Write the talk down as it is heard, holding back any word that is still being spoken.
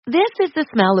This is the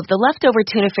smell of the leftover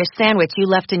tuna fish sandwich you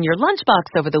left in your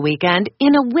lunchbox over the weekend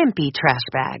in a wimpy trash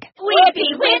bag. Wimpy,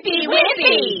 wimpy,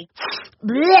 wimpy!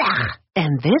 Blech!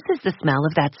 And this is the smell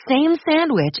of that same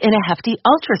sandwich in a hefty,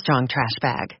 ultra-strong trash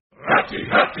bag. Hefty,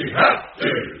 hefty,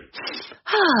 hefty!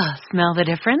 Smell the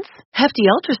difference? Hefty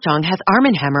Ultra Strong has Arm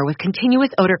 & Hammer with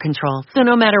continuous odor control, so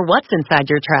no matter what's inside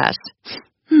your trash,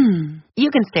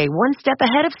 you can stay one step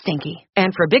ahead of stinky.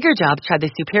 And for bigger jobs, try the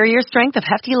superior strength of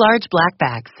Hefty Large Black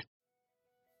Bags.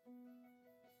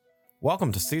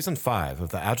 Welcome to Season 5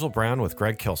 of the Agile Brand with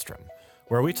Greg Kihlstrom,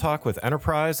 where we talk with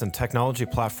enterprise and technology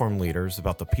platform leaders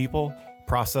about the people,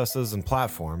 processes, and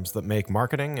platforms that make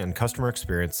marketing and customer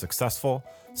experience successful,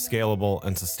 scalable,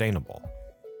 and sustainable.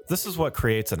 This is what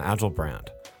creates an Agile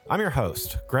brand. I'm your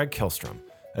host, Greg Kihlstrom,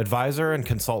 advisor and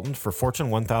consultant for Fortune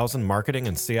 1000 marketing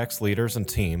and CX leaders and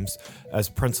teams as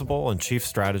principal and chief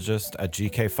strategist at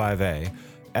GK5A,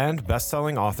 and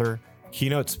best-selling author,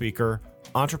 keynote speaker,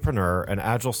 entrepreneur, and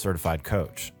Agile certified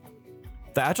coach.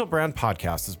 The Agile Brand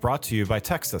podcast is brought to you by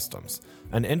TEKsystems,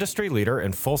 an industry leader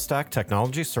in full-stack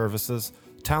technology services,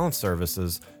 talent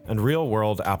services, and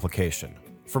real-world application.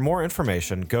 For more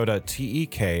information, go to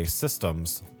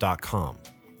teksystems.com.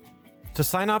 To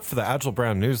sign up for the Agile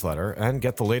Brand newsletter and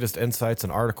get the latest insights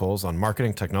and articles on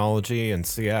marketing technology and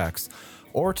CX,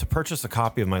 or to purchase a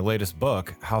copy of my latest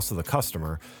book, House of the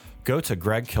Customer, go to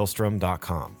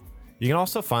gregkihlstrom.com. You can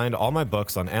also find all my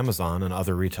books on Amazon and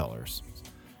other retailers.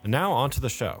 And now on to the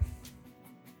show.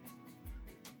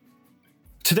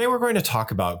 Today, we're going to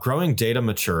talk about growing data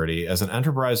maturity as an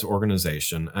enterprise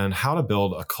organization and how to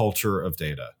build a culture of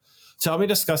data. To help me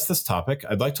discuss this topic,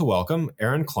 I'd like to welcome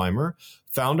Aron Clymer,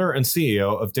 founder and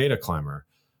CEO of Data Clymer.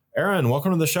 Aron,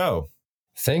 welcome to the show.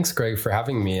 Thanks, Greg, for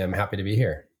having me. I'm happy to be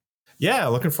here. Yeah,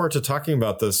 looking forward to talking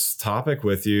about this topic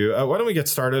with you. Why don't we get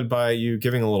started by you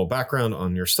giving a little background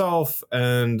on yourself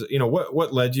and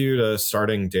what led you to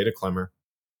starting Data Clymer?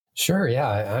 Sure.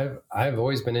 Yeah, I've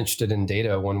always been interested in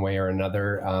data one way or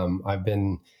another.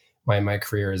 My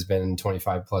career has been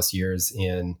 25 plus years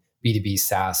in B2B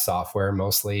SaaS software.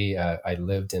 Mostly, I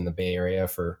lived in the Bay Area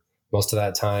for most of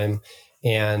that time,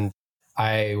 and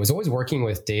I was always working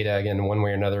with data again one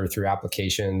way or another through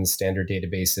applications, standard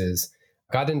databases.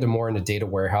 Got more into data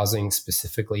warehousing,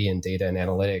 specifically in data and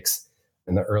analytics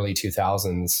in the early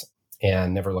 2000s,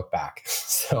 and never looked back.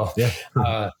 So. Yeah.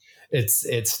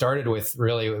 It started with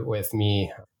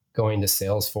me going to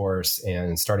Salesforce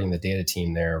and starting the data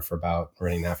team there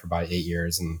running that for about 8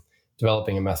 years and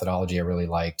developing a methodology I really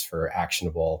liked for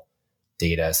actionable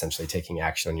data, essentially taking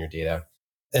action on your data.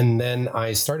 And then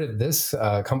I started this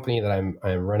company that I'm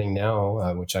running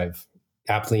now, which I've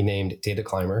aptly named Data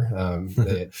Clymer.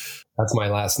 That's my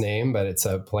last name, but it's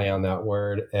a play on that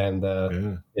word. And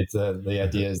the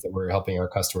idea is that we're helping our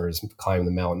customers climb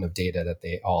the mountain of data that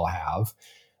they all have,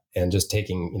 and just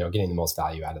getting the most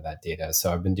value out of that data.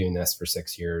 So I've been doing this for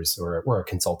 6 years. We're a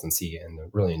consultancy and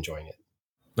really enjoying it.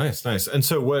 Nice. And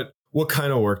so what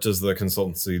kind of work does the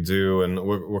consultancy do, and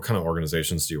what kind of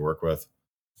organizations do you work with?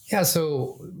 Yeah,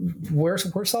 so we're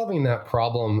solving that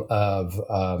problem of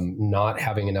not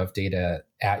having enough data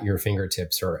at your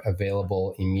fingertips or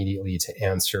available immediately to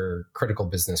answer critical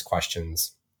business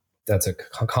questions. That's a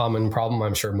common problem.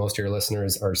 I'm sure most of your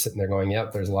listeners are sitting there going,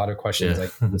 yep, there's a lot of questions I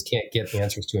just can't get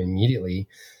answers to immediately. It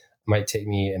might take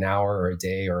me an hour or a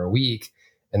day or a week.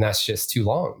 And that's just too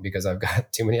long because I've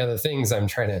got too many other things I'm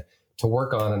trying to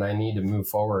work on and I need to move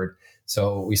forward.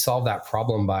 So we solve that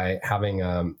problem by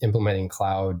implementing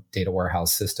cloud data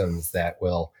warehouse systems that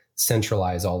will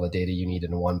centralize all the data you need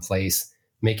in one place,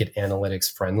 make it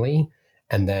analytics friendly,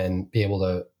 and then be able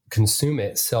to consume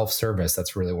it self-service.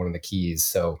 That's really one of the keys.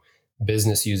 So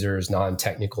business users,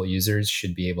 non-technical users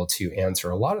should be able to answer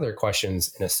a lot of their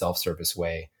questions in a self-service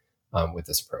way with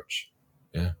this approach.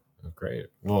 Yeah, great.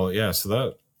 Well, yeah,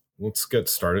 so let's get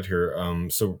started here.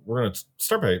 So we're going to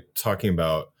start by talking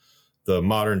about the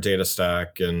modern data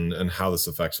stack and how this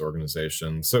affects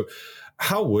organizations. So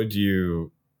how would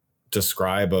you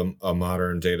describe a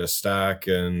modern data stack?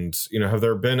 And, have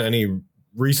there been any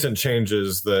recent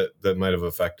changes that might have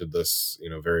affected this,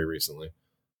 very recently?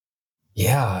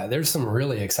 Yeah, there's some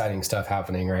really exciting stuff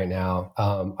happening right now.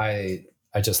 I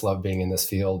just love being in this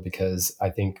field because I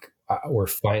think we're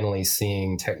finally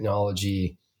seeing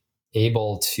technology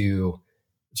able to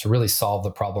really solve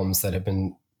the problems that have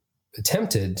been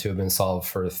attempted to have been solved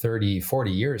for 30,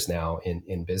 40 years now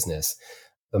in business.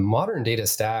 The modern data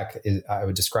stack I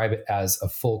would describe it as a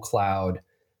full cloud,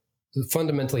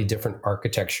 fundamentally different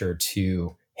architecture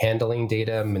to handling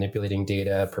data, manipulating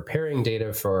data, preparing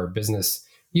data for business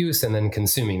use, and then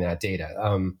consuming that data.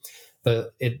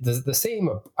 The same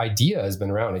idea has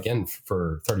been around again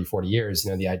for 30, 40 years.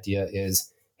 The idea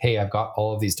is, hey, I've got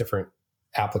all of these different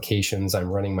applications I'm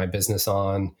running my business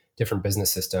on, different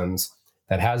business systems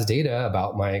that has data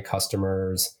about my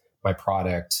customers, my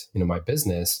product, my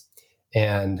business.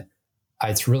 And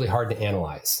it's really hard to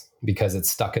analyze because it's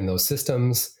stuck in those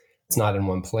systems. It's not in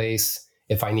one place.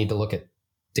 If I need to look at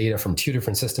data from two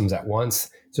different systems at once,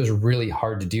 it's just really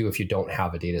hard to do if you don't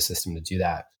have a data system to do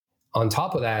that. On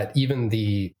top of that, even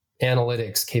the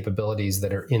analytics capabilities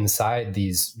that are inside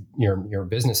these your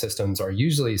business systems are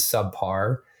usually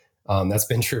subpar. That's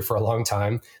been true for a long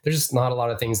time. There's just not a lot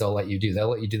of things they'll let you do.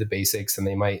 They'll let you do the basics, and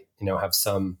they might have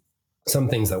some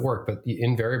things that work, but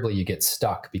invariably you get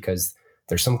stuck because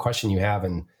there's some question you have,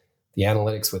 and the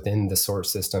analytics within the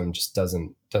source system just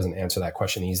doesn't answer that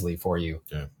question easily for you.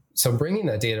 Yeah. So bringing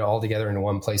that data all together into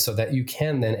one place so that you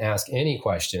can then ask any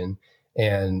question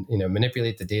and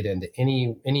manipulate the data into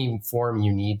any form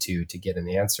you need to get an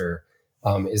answer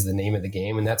is the name of the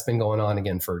game. And that's been going on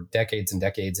again for decades and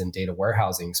decades in data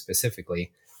warehousing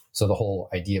specifically. So the whole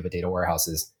idea of a data warehouse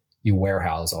is you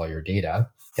warehouse all your data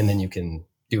and then you can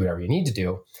do whatever you need to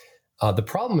do. The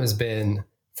problem has been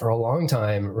for a long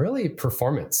time, really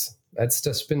performance. That's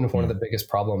just been one of the biggest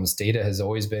problems. Data has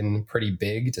always been pretty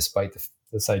big, despite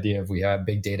this idea of we have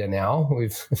big data now.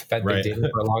 We've had big data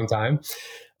for a long time.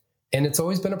 And it's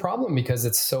always been a problem because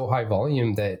it's so high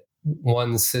volume that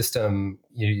one system,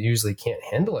 you usually can't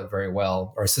handle it very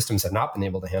well, or systems have not been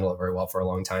able to handle it very well for a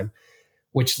long time,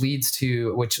 which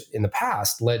in the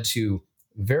past led to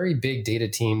very big data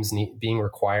teams being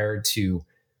required to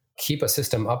keep a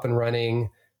system up and running,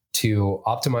 to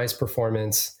optimize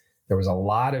performance. There was a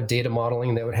lot of data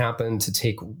modeling that would happen to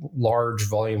take large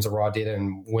volumes of raw data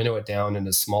and winnow it down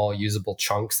into small usable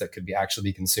chunks that could actually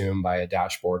be consumed by a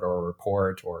dashboard or a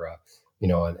report or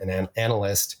an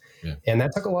analyst. Yeah. And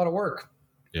that took a lot of work.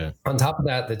 Yeah. On top of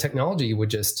that, the technology would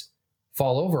just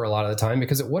fall over a lot of the time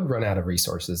because it would run out of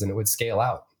resources and it would scale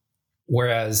out.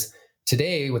 Whereas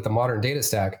today with the modern data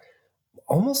stack,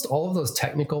 almost all of those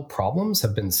technical problems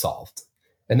have been solved.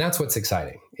 And that's what's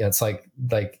exciting. It's like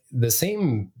the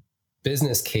same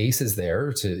business case is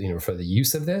there to, for the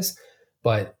use of this,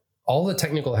 but all the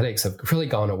technical headaches have really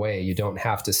gone away. You don't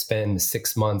have to spend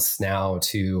 6 months now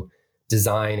to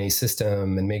design a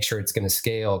system and make sure it's going to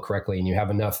scale correctly. And you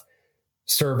have enough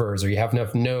servers or you have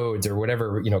enough nodes or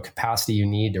whatever, capacity you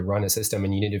need to run a system,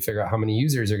 and you need to figure out how many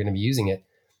users are going to be using it.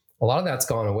 A lot of that's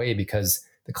gone away because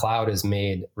the cloud has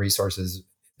made resources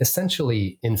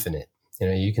essentially infinite.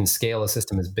 You can scale a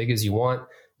system as big as you want.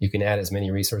 You can add as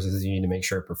many resources as you need to make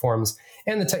sure it performs.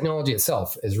 And the technology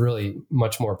itself is really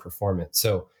much more performant.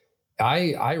 So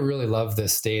I really love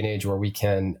this day and age where we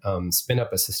can spin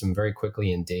up a system very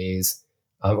quickly in days,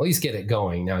 at least get it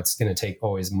going. Now it's going to take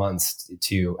always months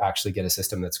to actually get a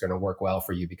system that's going to work well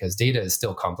for you because data is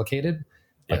still complicated.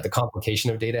 Yeah. Like the complication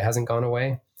of data hasn't gone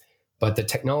away, but the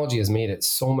technology has made it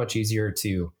so much easier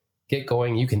to get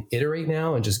going. You can iterate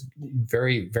now and just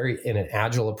very, very in an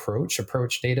agile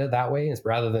approach data that way,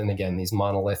 rather than, again, these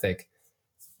monolithic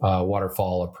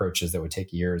waterfall approaches that would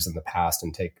take years in the past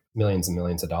and take millions and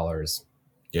millions of dollars.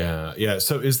 Yeah. Yeah.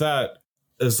 So is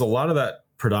a lot of that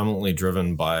predominantly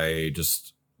driven by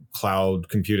just cloud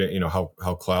computing,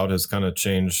 how cloud has kind of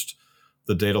changed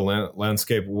the data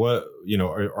landscape? What,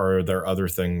 are there other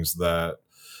things that,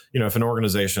 if an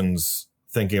organization's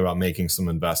thinking about making some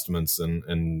investments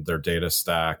in their data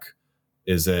stack,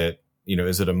 is it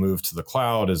a move to the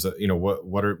cloud? Is it,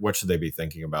 what should they be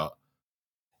thinking about?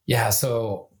 Yeah.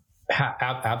 So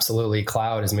absolutely.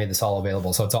 Cloud has made this all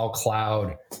available. So it's all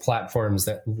cloud platforms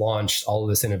that launched all of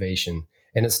this innovation.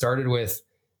 And it started with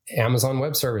Amazon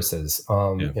Web Services,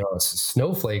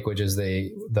 Snowflake, which is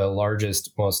the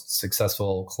largest, most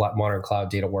successful modern cloud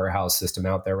data warehouse system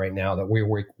out there right now that we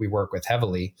work with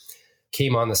heavily,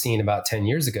 came on the scene about 10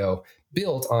 years ago,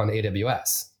 built on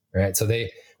AWS, right? So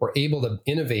they were able to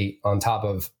innovate on top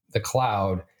of the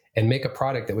cloud and make a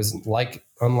product that was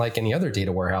unlike any other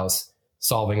data warehouse,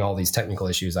 solving all these technical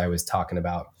issues I was talking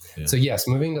about. Yeah. So yes,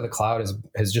 moving to the cloud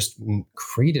has just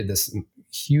created this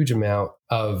huge amount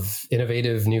of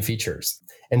innovative new features.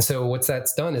 And so what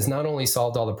that's done is not only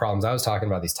solved all the problems I was talking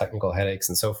about, these technical headaches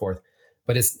and so forth,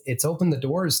 but it's opened the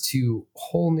doors to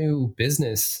whole new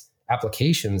business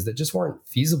applications that just weren't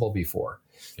feasible before.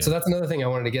 Yeah. So that's another thing I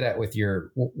wanted to get at with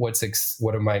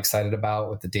what am I excited about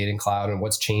with the data and cloud and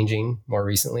what's changing more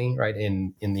recently, right,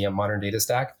 in the modern data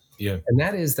stack. Yeah. And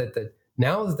that is that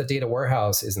now that the data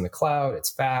warehouse is in the cloud, it's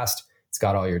fast, it's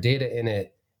got all your data in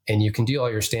it, and you can do all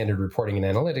your standard reporting and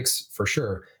analytics for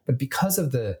sure. But because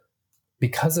of the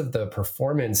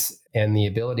performance and the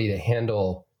ability to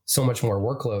handle so much more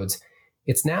workloads,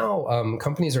 it's now,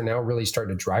 companies are now really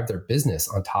starting to drive their business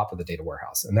on top of the data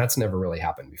warehouse. And that's never really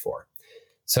happened before.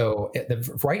 So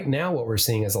right now, what we're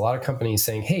seeing is a lot of companies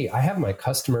saying, hey, I have my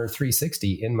customer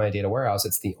 360 in my data warehouse.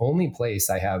 It's the only place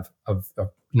I have a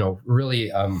really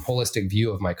holistic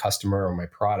view of my customer or my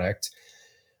product.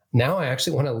 Now I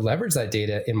actually want to leverage that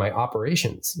data in my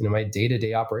operations, my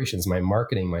day-to-day operations, my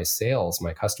marketing, my sales,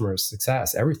 my customer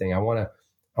success, everything. I want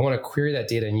to query that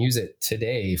data and use it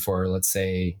today for, let's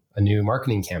say, a new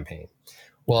marketing campaign.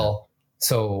 Well,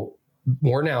 so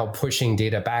we're now pushing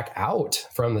data back out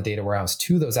from the data warehouse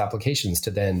to those applications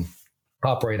to then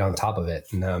operate on top of it.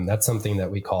 And that's something that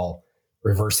we call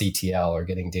reverse ETL, or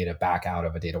getting data back out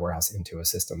of a data warehouse into a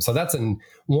system. So that's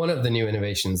one of the new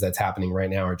innovations that's happening right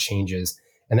now, or changes.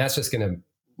 And that's just going to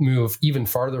move even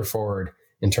farther forward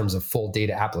in terms of full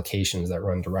data applications that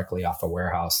run directly off a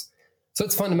warehouse. So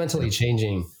it's fundamentally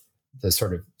changing the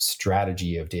sort of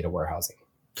strategy of data warehousing.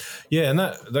 Yeah, and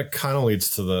that kind of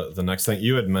leads to the next thing.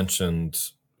 You had mentioned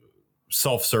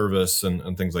self-service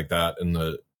and things like that in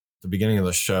the beginning of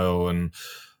the show. And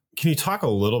can you talk a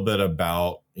little bit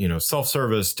about,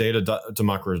 self-service, data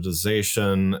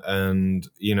democratization, and,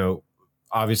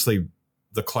 obviously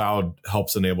the cloud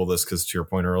helps enable this because, to your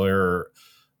point earlier,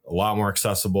 a lot more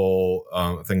accessible,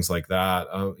 things like that.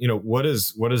 What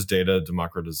does data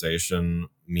democratization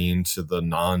mean to the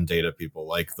non-data people,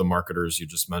 like the marketers you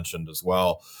just mentioned, as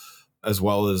well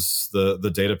as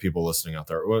the data people listening out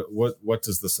there? What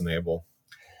does this enable?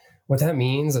 What that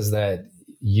means is that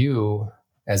you,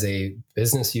 as a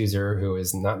business user who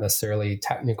is not necessarily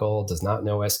technical, does not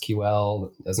know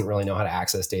SQL, doesn't really know how to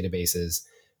access databases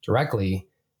directly,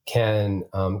 can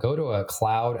go to a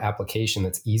cloud application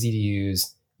that's easy to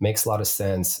use, makes a lot of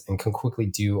sense, and can quickly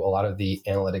do a lot of the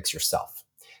analytics yourself.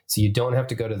 So you don't have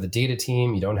to go to the data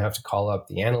team. You don't have to call up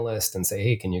the analyst and say,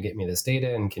 hey, can you get me this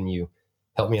data? And can you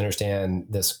help me understand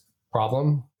this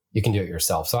problem? You can do it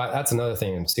yourself. So that's another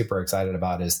thing I'm super excited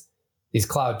about, is these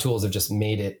cloud tools have just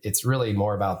made it's really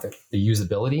more about the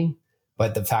usability,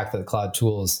 but the fact that the cloud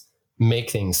tools make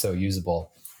things so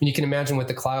usable. And you can imagine with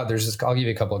the cloud, I'll give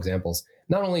you a couple examples.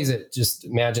 Not only is it just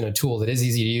imagine a tool that is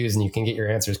easy to use and you can get your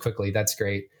answers quickly, that's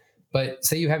great. But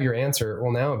say you have your answer,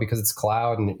 well, now because it's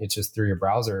cloud and it's just through your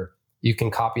browser, you can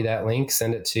copy that link,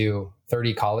 send it to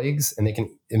 30 colleagues, and they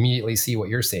can immediately see what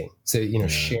you're seeing. So,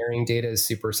 sharing data is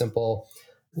super simple.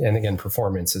 And again,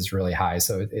 performance is really high.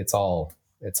 So it's all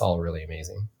really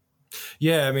amazing.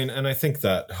 Yeah. I mean, and I think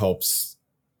that helps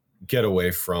get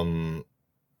away from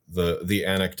the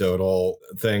anecdotal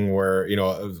thing where,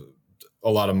 a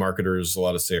lot of marketers, a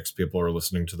lot of CX people are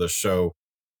listening to this show.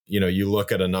 You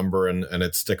look at a number and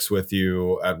it sticks with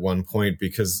you at one point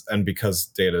because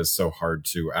data is so hard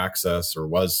to access, or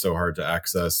was so hard to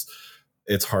access,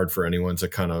 it's hard for anyone to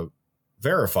kind of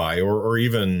verify or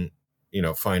even,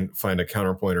 find a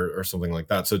counterpoint or something like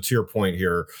that. So to your point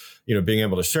here, being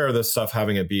able to share this stuff,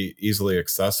 having it be easily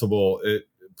accessible, it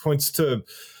points to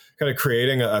kind of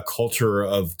creating a culture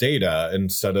of data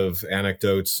instead of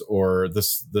anecdotes or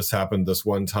this happened this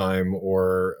one time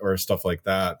or stuff like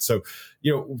that. So,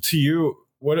 to you,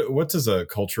 what does a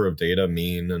culture of data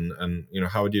mean? And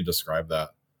how would you describe that?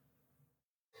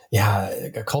 Yeah,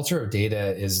 a culture of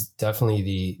data is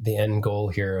definitely the end goal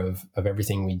here of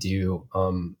everything we do.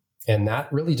 And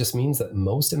that really just means that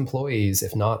most employees,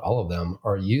 if not all of them,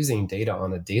 are using data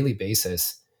on a daily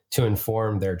basis to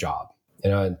inform their job,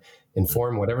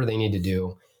 inform whatever they need to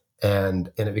do.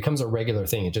 And it becomes a regular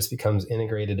thing. It just becomes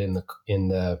integrated in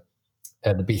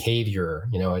the behavior.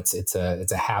 It's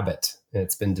a habit, and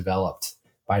it's been developed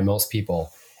by most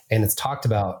people, and it's talked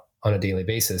about on a daily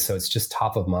basis. So it's just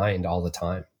top of mind all the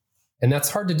time. And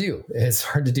that's hard to do. It's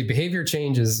hard to do. Behavior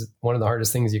change is one of the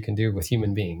hardest things you can do with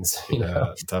human beings.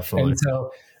 Yeah, definitely.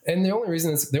 And the only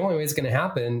way it's going to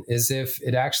happen is if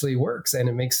it actually works and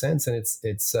it makes sense and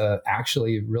it's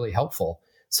actually really helpful.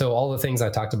 So all the things I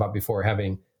talked about before,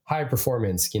 having high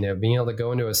performance, being able to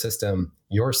go into a system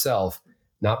yourself,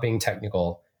 not being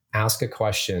technical, ask a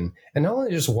question, and not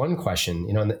only just one question.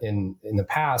 In the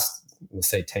past, let's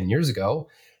say 10 years ago,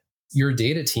 your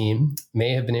data team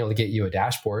may have been able to get you a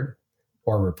dashboard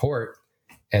or a report,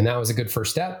 and that was a good first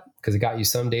step because it got you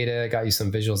some data, got you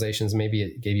some visualizations, maybe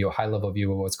it gave you a high level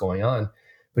view of what's going on.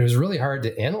 But it was really hard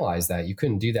to analyze that. You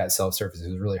couldn't do that self-service. It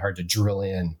was really hard to drill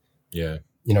in. Yeah.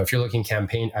 If you're looking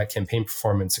at campaign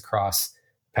performance across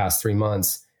the past 3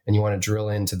 months, and you want to drill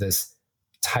into this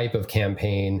type of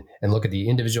campaign and look at the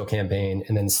individual campaign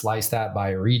and then slice that by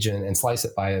a region and slice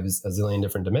it by a zillion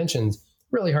different dimensions,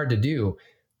 really hard to do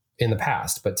in the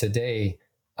past. But today,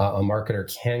 a marketer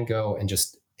can go and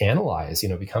just analyze,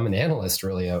 become an analyst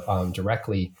really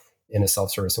directly in a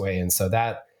self-service way. And so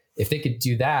that if they could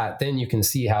do that, then you can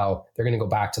see how they're going to go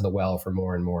back to the well for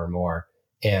more and more and more.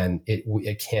 And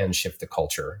it can shift the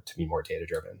culture to be more data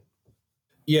driven.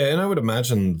 Yeah. And I would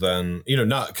imagine then,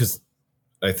 not because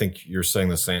I think you're saying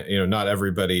the same, not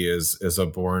everybody is a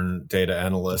born data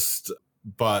analyst,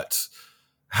 but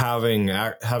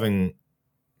having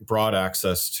broad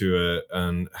access to it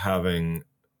and having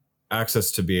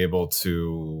access to be able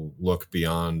to look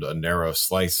beyond a narrow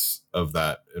slice of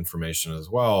that information as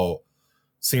well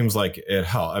seems like it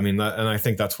helps. I mean, and I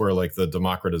think that's where like the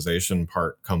democratization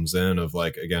part comes in of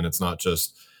like, again, it's not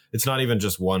even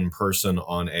just one person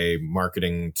on a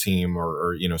marketing team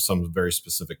or some very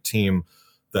specific team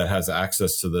that has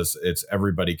access to this. It's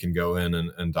everybody can go in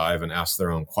and dive and ask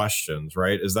their own questions,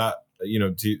 right? Is that,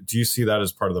 do you see that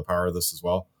as part of the power of this as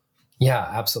well? Yeah,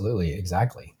 absolutely.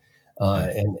 Exactly.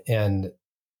 And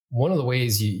one of the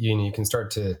ways you can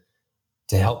start to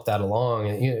help that along,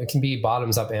 it can be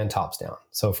bottoms up and tops down.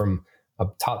 So from a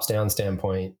tops down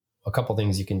standpoint, a couple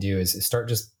things you can do is start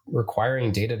just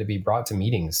requiring data to be brought to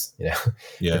meetings,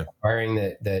 requiring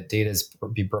that data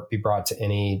be brought to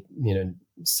any,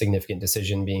 significant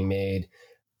decision being made,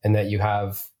 and that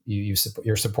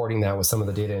you're supporting that with some of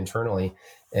the data internally.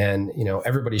 And,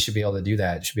 everybody should be able to do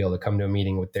that. Should be able to come to a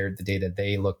meeting with the data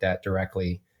they looked at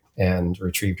directly and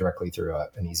retrieve directly through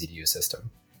an easy to use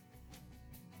system.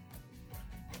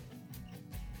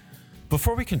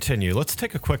 Before we continue, let's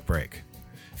take a quick break.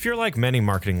 If you're like many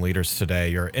marketing leaders today,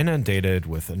 you're inundated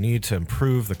with a need to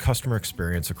improve the customer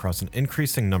experience across an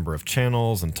increasing number of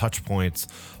channels and touch points,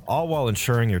 all while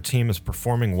ensuring your team is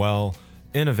performing well,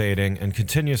 innovating, and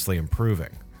continuously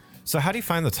improving. So how do you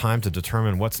find the time to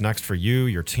determine what's next for you,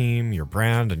 your team, your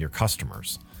brand, and your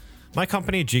customers? My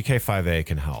company, GK5A,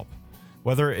 can help.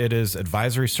 Whether it is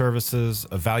advisory services,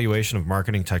 evaluation of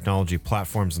marketing technology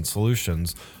platforms and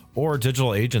solutions, or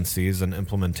digital agencies and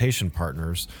implementation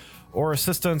partners, or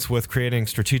assistance with creating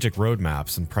strategic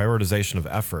roadmaps and prioritization of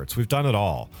efforts, we've done it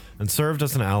all and served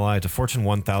as an ally to Fortune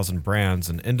 1000 brands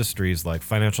in industries like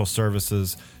financial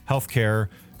services, healthcare,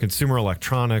 consumer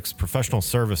electronics, professional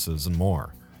services, and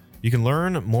more. You can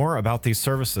learn more about these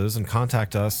services and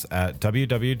contact us at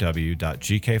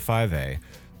www.gk5a.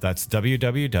 That's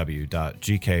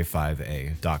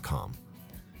www.gk5a.com.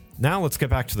 Now let's get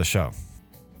back to the show.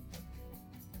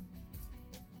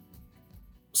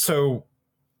 So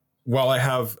while I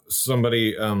have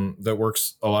somebody that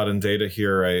works a lot in data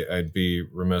here, I'd be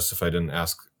remiss if I didn't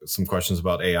ask some questions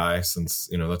about AI, since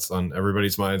that's on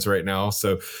everybody's minds right now.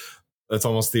 So that's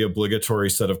almost the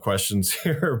obligatory set of questions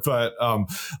here. But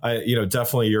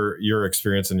definitely your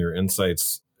experience and your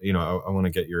insights. I want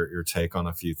to get your take on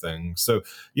a few things. So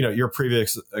your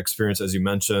previous experience, as you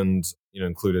mentioned,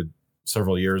 included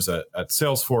several years at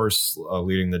Salesforce,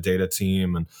 leading the data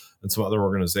team and some other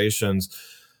organizations.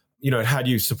 It had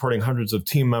you supporting hundreds of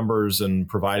team members and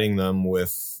providing them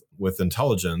with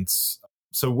intelligence.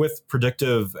 So with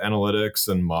predictive analytics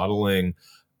and modeling,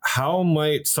 how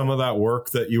might some of that work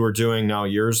that you were doing now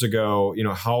years ago,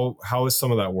 how has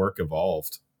some of that work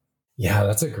evolved? Yeah,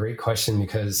 that's a great question,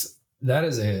 because that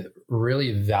is a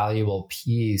really valuable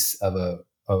piece of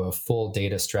a full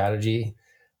data strategy,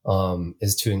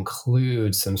 is to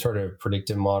include some sort of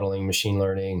predictive modeling, machine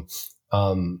learning,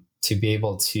 to be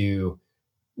able to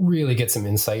really get some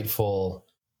insightful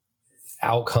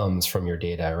outcomes from your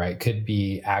data, right? Could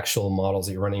be actual models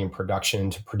that you're running in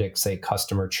production to predict, say,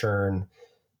 customer churn,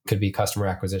 could be customer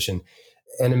acquisition.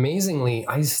 And amazingly,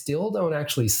 I still don't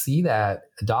actually see that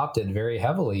adopted very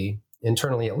heavily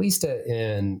internally, at least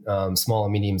in small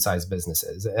and medium-sized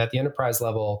businesses. At the enterprise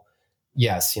level,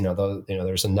 yes,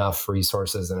 there's enough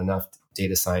resources and enough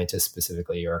data scientists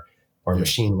specifically, or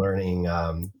machine learning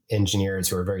engineers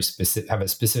who are very specific, have a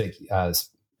specific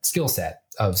skill set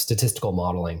of statistical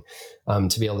modeling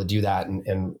to be able to do that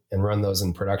and run those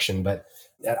in production. But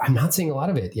I'm not seeing a lot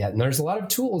of it yet. And there's a lot of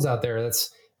tools out there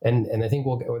and I think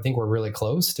we're really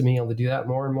close to being able to do that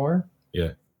more and more.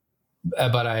 Yeah.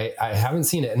 But I haven't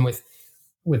seen it. And with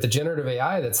the generative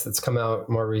AI that's come out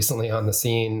more recently on the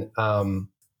scene,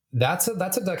 that's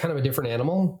a kind of a different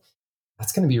animal.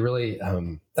 That's going to be really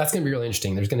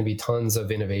interesting. There's going to be tons of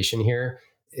innovation here.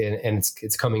 And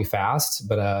it's coming fast,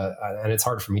 but and it's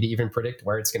hard for me to even predict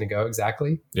where it's going to go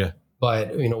exactly. Yeah.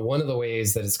 But one of the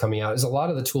ways that it's coming out is a lot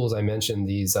of the tools I mentioned,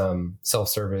 these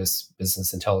self-service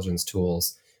business intelligence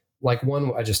tools. Like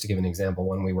one, just to give an example,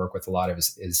 one we work with a lot of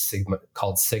is Sigma,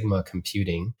 called Sigma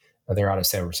Computing. They're out of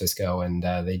San Francisco, and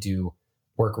they do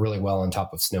work really well on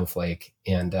top of Snowflake.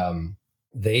 And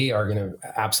they are going to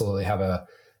absolutely have a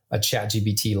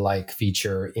ChatGPT-like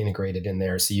feature integrated in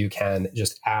there, so you can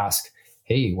just ask,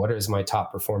 hey, what is my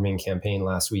top performing campaign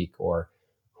last week? Or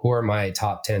who are my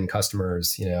top 10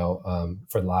 customers,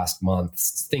 for the last month,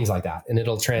 things like that. And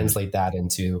it'll translate that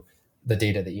into the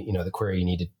data that, the query you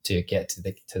needed to get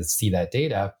to see that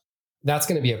data. That's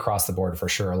going to be across the board for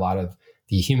sure. A lot of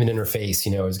the human interface,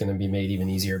 is going to be made even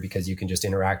easier because you can just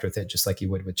interact with it just like you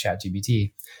would with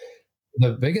ChatGPT.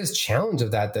 The biggest challenge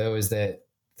of that, though, is that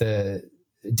the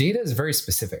data is very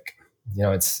specific.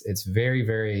 It's very,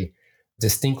 very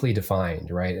distinctly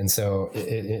defined, right? And so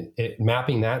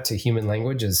mapping that to human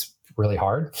language is really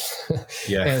hard.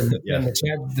 Yeah. And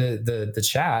the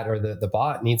chat or the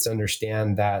bot needs to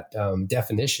understand that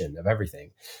definition of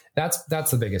everything. That's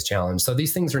the biggest challenge. So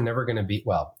these things are never going to be,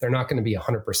 they're not going to be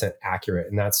 100% accurate.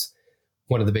 And that's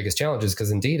one of the biggest challenges,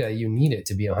 because in data, you need it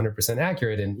to be 100%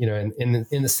 accurate. And,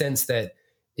 in the sense that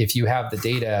if you have the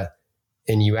data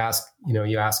and you ask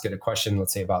it a question,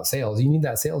 let's say about sales, you need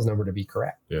that sales number to be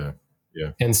correct. Yeah.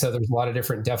 Yeah. And so there's a lot of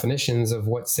different definitions of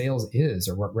what sales is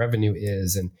or what revenue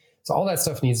is. And so all that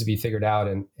stuff needs to be figured out.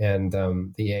 And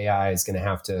the AI is going to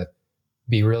have to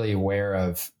be really aware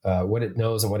of what it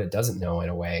knows and what it doesn't know in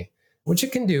a way, which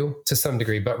it can do to some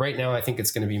degree. But right now, I think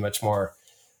it's going to be much more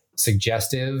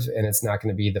suggestive, and it's not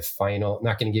going to be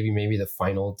not going to give you maybe the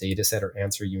final data set or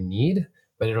answer you need,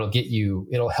 but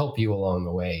it'll help you along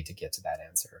the way to get to that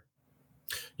answer.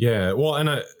 Yeah. Well,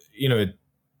 and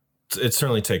it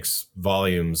certainly takes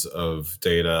volumes of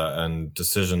data and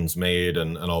decisions made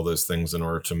and all those things in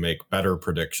order to make better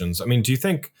predictions. I mean, do you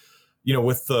think,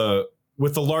 with the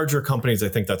larger companies, I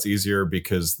think that's easier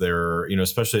because they're,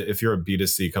 especially if you're a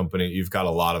B2C company, you've got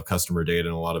a lot of customer data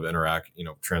and a lot of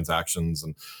transactions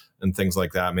and things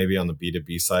like that. Maybe on the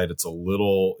B2B side, it's a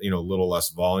little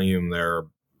less volume there.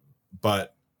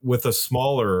 But with a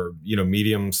smaller,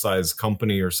 medium-sized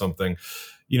company or something,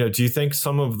 do you think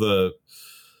some of the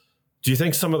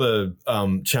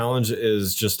challenge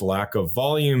is just lack of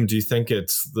volume? Do you think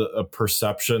it's a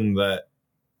perception that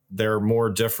they're more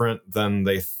different than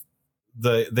they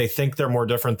think they're more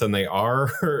different than they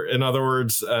are? In other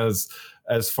words,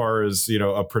 as far as,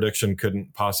 a prediction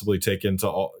couldn't possibly take into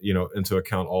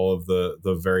account all of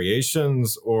the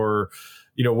variations, or,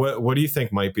 what do you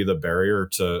think might be the barrier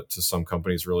to some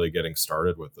companies really getting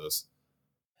started with this?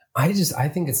 I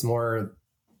think it's more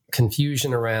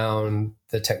confusion around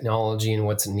the technology and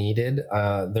what's needed.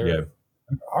 There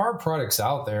are products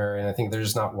out there, and I think they're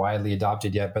just not widely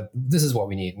adopted yet, but this is what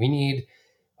we need. We need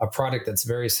a product that's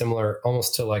very similar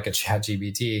almost to like a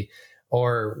ChatGPT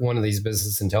or one of these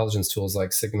business intelligence tools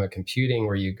like Sigma Computing,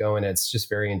 where you go and it's just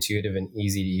very intuitive and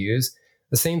easy to use.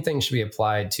 The same thing should be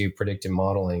applied to predictive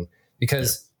modeling,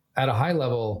 because at a high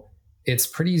level, it's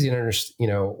pretty easy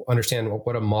to understand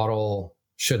what a model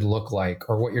should look like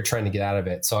or what you're trying to get out of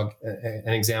it. So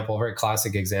an example, a very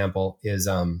classic example is,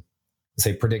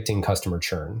 say, predicting customer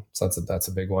churn. So that's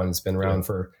a big one. It's been around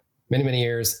for many, many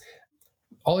years.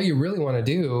 All you really want to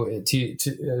do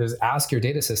is ask your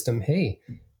data system, hey,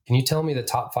 can you tell me the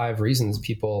top 5 reasons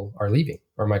people are leaving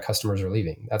or my customers are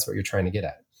leaving? That's what you're trying to get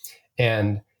at.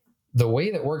 And the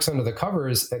way that works under the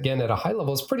covers, again, at a high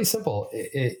level, is pretty simple.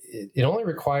 It only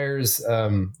requires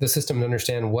the system to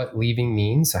understand what leaving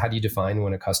means. So how do you define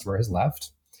when a customer has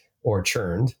left or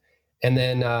churned? And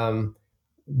then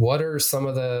what are some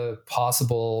of the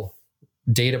possible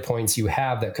data points you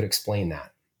have that could explain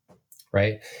that,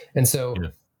 right? And so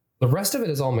the rest of it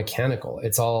is all mechanical.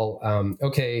 It's all,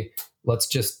 okay, let's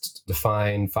just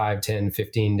define 5, 10,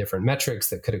 15 different metrics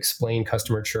that could explain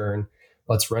customer churn.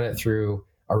 Let's run it through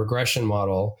a regression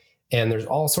model. And there's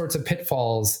all sorts of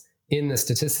pitfalls in the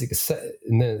statistics,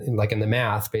 in the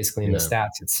math, basically in the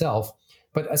stats itself.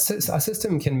 But a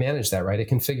system can manage that, right? It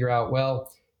can figure out,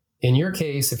 well, in your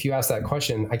case, if you ask that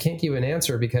question, I can't give you an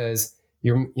answer because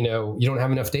you don't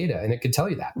have enough data, and it could tell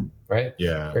you that, right?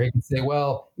 Yeah. Or you can say,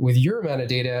 well, with your amount of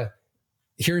data,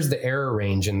 here's the error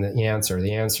range in the answer.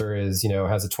 The answer is,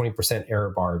 has a 20% error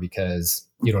bar because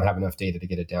you don't have enough data to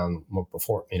get it down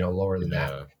before, lower than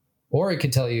that. Or it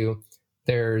could tell you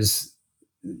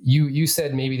you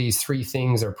said maybe these 3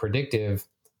 things are predictive,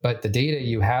 but the data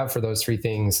you have for those 3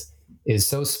 things is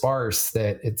so sparse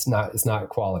that it's not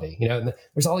quality.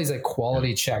 There's all these like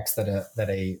quality checks that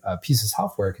a piece of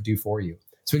software could do for you.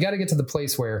 So we got to get to the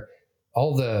place where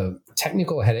all the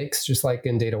technical headaches, just like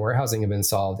in data warehousing, have been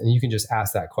solved, and you can just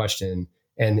ask that question,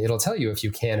 and it'll tell you if you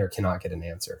can or cannot get an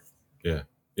answer. Yeah,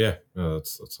 no,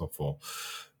 that's helpful.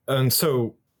 And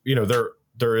so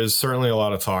there is certainly a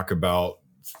lot of talk about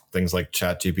things like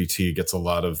ChatGPT gets a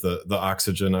lot of the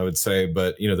oxygen, I would say,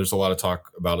 but there's a lot of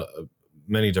talk about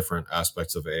many different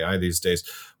aspects of AI these days.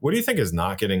 What do you think is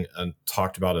not getting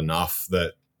talked about enough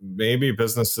that maybe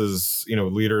businesses,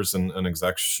 leaders and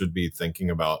execs should be thinking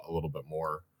about a little bit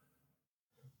more?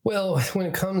 Well, when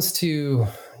it comes to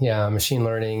machine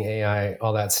learning, AI,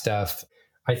 all that stuff,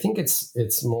 I think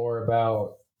it's more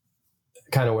about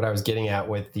kind of what I was getting at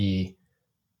with the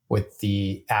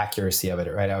accuracy of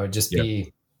it, right? I would just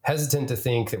be hesitant to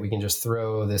think that we can just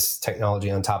throw this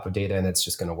technology on top of data and it's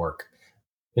just going to work.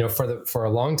 For a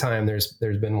long time, there's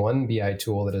been one BI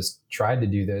tool that has tried to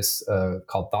do this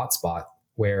called ThoughtSpot,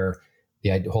 where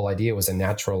the whole idea was a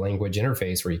natural language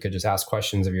interface where you could just ask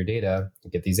questions of your data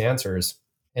and get these answers,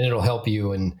 and it'll help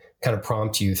you and kind of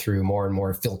prompt you through more and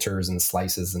more filters and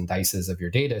slices and dices of your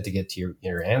data to get to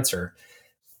your answer.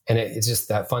 And it's just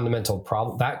that fundamental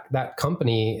problem. That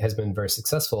company has been very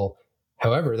successful.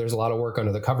 However, there's a lot of work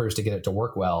under the covers to get it to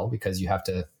work well, because you have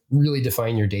to really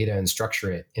define your data and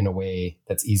structure it in a way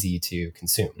that's easy to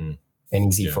consume and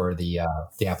easy for the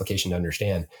application to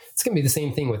understand. It's going to be the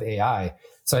same thing with AI.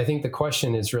 So I think the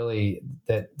question is really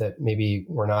that maybe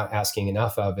we're not asking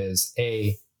enough of is,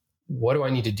 A, what do I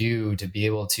need to do to be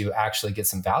able to actually get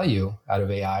some value out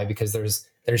of AI? Because there's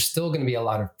still going to be a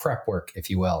lot of prep work, if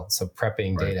you will. So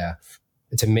prepping data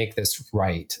to make this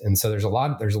right. And so there's a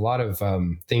lot of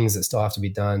things that still have to be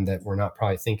done that we're not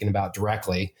probably thinking about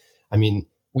directly. I mean,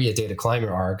 we at Data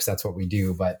Climber are, because that's what we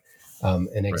do, but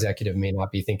an executive may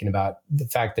not be thinking about the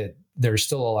fact that there's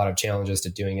still a lot of challenges to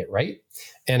doing it right.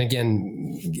 And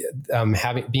again,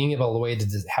 being able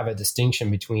to have a distinction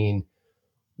between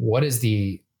what is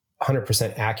the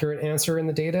 100% accurate answer in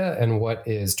the data and what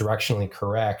is directionally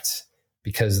correct,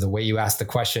 because the way you ask the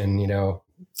question,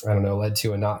 led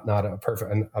to not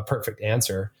a perfect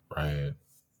answer. Right.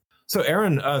 So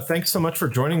Aron, thanks so much for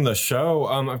joining the show.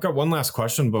 I've got one last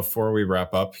question before we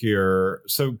wrap up here.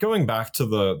 So going back to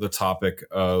the topic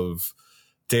of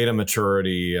data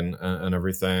maturity and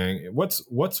everything,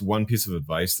 what's one piece of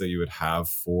advice that you would have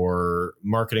for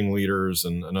marketing leaders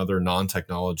and other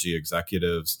non-technology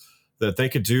executives that they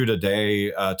could do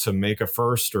today to make a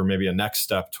first or maybe a next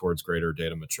step towards greater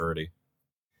data maturity?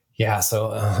 Yeah, so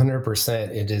 100%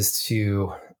 it is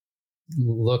to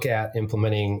look at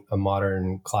implementing a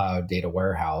modern cloud data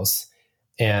warehouse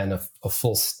and a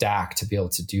full stack to be able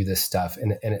to do this stuff.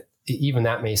 And even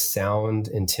that may sound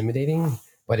intimidating,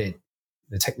 but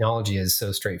the technology is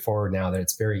so straightforward now that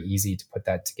it's very easy to put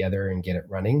that together and get it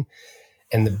running.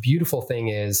 And the beautiful thing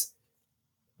is,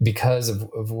 because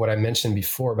of what I mentioned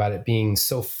before about it being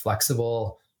so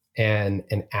flexible and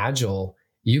agile,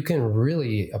 you can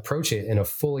really approach it in a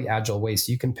fully agile way.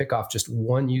 So you can pick off just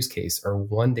one use case or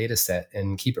one data set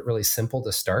and keep it really simple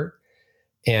to start.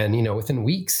 And, within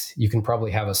weeks, you can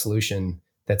probably have a solution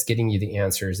that's getting you the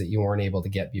answers that you weren't able to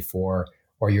get before,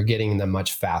 or you're getting them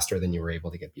much faster than you were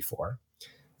able to get before.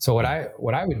 So what I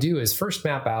would do is first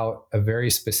map out a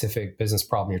very specific business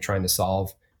problem you're trying to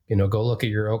solve. Go look at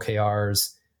your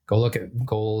OKRs, go look at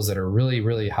goals that are really,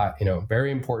 really high, very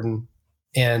important.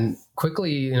 And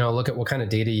quickly, look at what kind of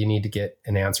data you need to get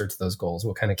an answer to those goals.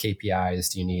 What kind of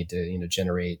KPIs do you need to,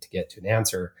 generate to get to an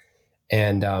answer?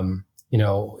 And,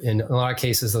 in a lot of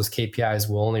cases, those KPIs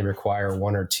will only require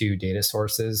one or two data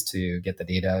sources to get the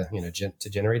data, to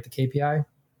generate the KPI.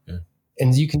 Yeah.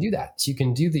 And you can do that. So you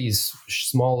can do these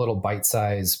small little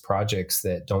bite-sized projects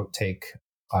that don't take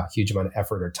a huge amount of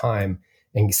effort or time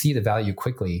and see the value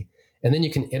quickly. And then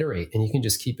you can iterate, and you can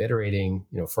just keep iterating,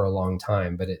 for a long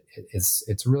time. But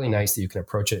it's really nice that you can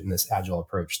approach it in this agile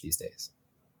approach these days.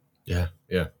 Yeah,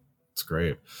 it's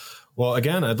great. Well,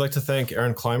 again, I'd like to thank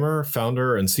Aron Clymer,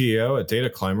 founder and CEO at Data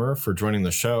Climber, for joining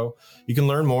the show. You can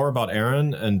learn more about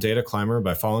Aron and Data Climber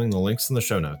by following the links in the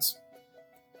show notes.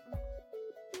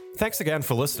 Thanks again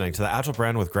for listening to the Agile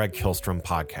Brand with Greg Kihlstrom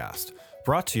podcast,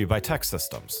 brought to you by Tech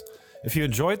Systems. If you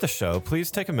enjoyed the show, please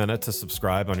take a minute to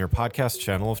subscribe on your podcast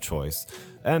channel of choice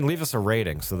and leave us a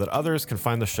rating so that others can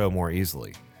find the show more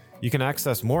easily. You can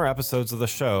access more episodes of the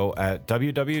show at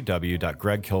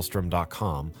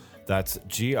www.gregkihlstrom.com. That's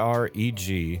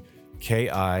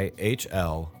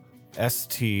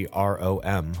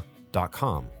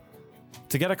GregKihlstrom.com.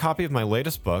 To get a copy of my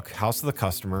latest book, House of the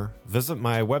Customer, visit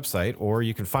my website, or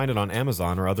you can find it on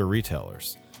Amazon or other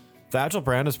retailers. The Agile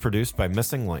Brand is produced by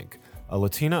Missing Link, a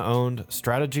Latina-owned,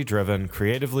 strategy-driven,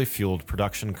 creatively fueled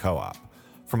production co-op.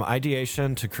 From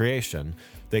ideation to creation,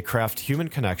 they craft human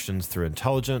connections through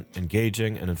intelligent,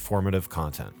 engaging, and informative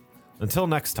content. Until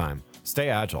next time, stay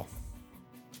agile.